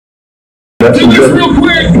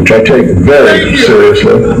which I take very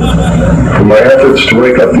seriously, for my efforts to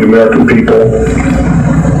wake up the American people,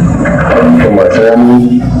 from my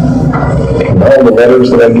family, from all the letters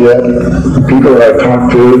that I get, people that I've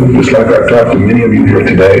talked to, just like I've talked to many of you here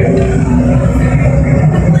today.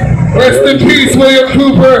 Rest in peace, William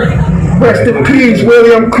Cooper. Rest in peace,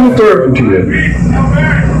 William Cooper. To you.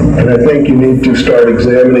 And I think you need to start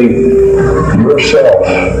examining yourself,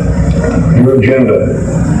 your agenda,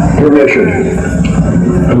 your mission.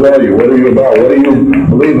 Who are you? What are you about? What do you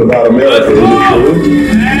believe about America? Is it true?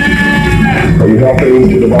 Are you helping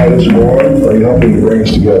to divide us more? Are you helping to bring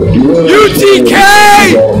us together? Do you really UTK!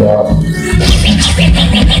 It's all about?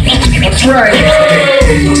 That's right.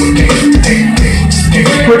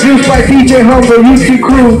 Produced by DJ Humble, UC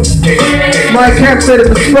Crew. Mike Hempstead at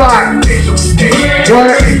the spot.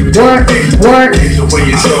 What?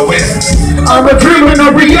 I'm a dreamer in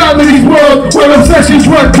a reality's world where obsessions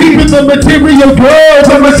run deep in the material world.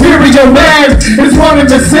 The material man is one and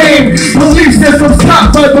the same. Belief systems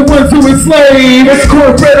taught by the ones who enslave. It's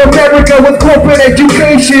corporate America with corporate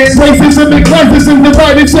education. Racism and classism,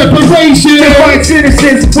 divided separation. Divide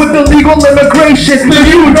citizens with illegal immigration. The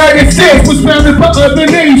United States was founded by other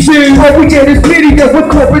nations. What we get is media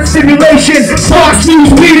with corporate stimulation. Fox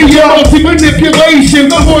News media,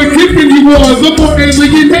 multi-manipulation. The more different you are, the more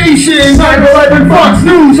alienation. 9/11 Fox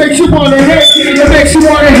News makes you wanna hate. It makes you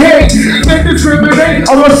wanna hate. They discriminate.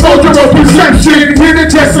 I'm a soldier of perception, here to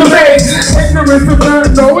decimate. Ignorance of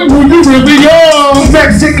not knowing who you really are.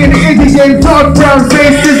 Mexican, Indian, dark brown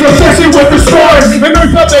faces. Obsession with the stars, and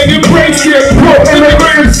there's how they embrace it.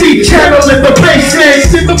 Immigrant C channel in the basement.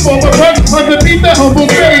 In the form of hunt underneath the humble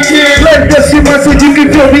bacon. Let us see message, you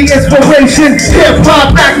can feel the inspiration.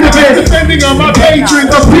 Hip-hop activist, defending on my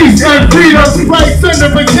patrons of peace and freedom, like son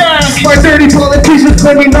of a gas. My dirty politicians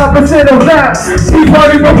claiming opposite of that. Tea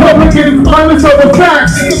Party Republicans, violence of the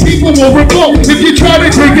facts. The people will revolt if you try to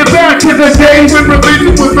take it back to the days when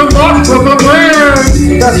religion was the law of the land.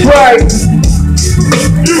 That's right.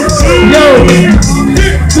 Yo,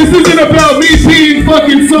 this isn't about me being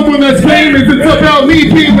fucking someone that's famous. It's about me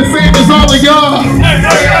being the same as all of y'all.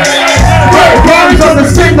 Rhymes on the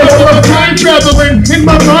signal of time traveling. In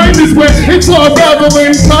my mind is where it's all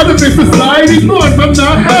raveling. Part of this society's born from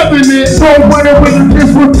not having it. Don't wonder with this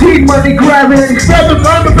routine money grabbing. Rather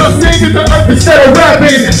rhyme about saving the earth instead of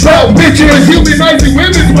rapping. About bitches humanizing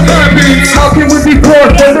women's what happens. How can we be poor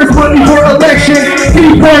when there's money for election?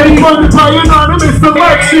 Tea Party funded by anonymous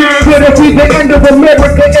election. Gonna be the end of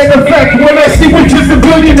America in effect. When I see witches and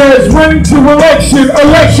billionaires running to election,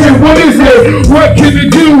 what is it? What can it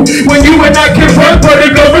do when you and I can run, but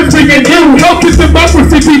it goes being you? How can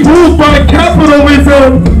democracy be ruled by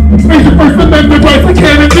capitalism? It's the First Amendment rights I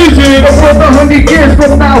can't envision. A world 100 years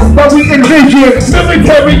from now, but we envision.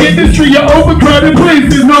 Military industry, your overcrowded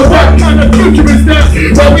places. Now what kind of future is that?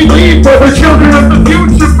 While we leave for the children of the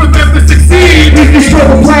future, for them to succeed. We destroy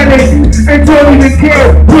the planet and don't even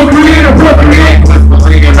care. Procreate.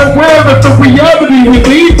 Aware that the reality we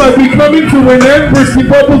lead by becoming to an end, bursting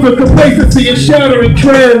bubbles of complacency and shattering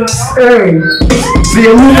trends. Hey, the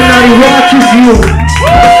Illuminati watches you.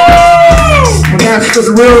 And that's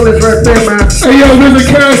the realness right there, man. Hey yo, there's a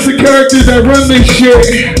cast of characters that run this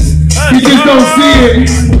shit. You just don't see it.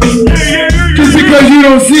 Just because you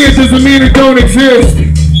don't see it doesn't mean it don't exist.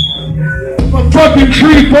 A fucking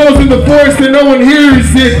tree falls in the forest and no one hears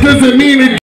it doesn't mean it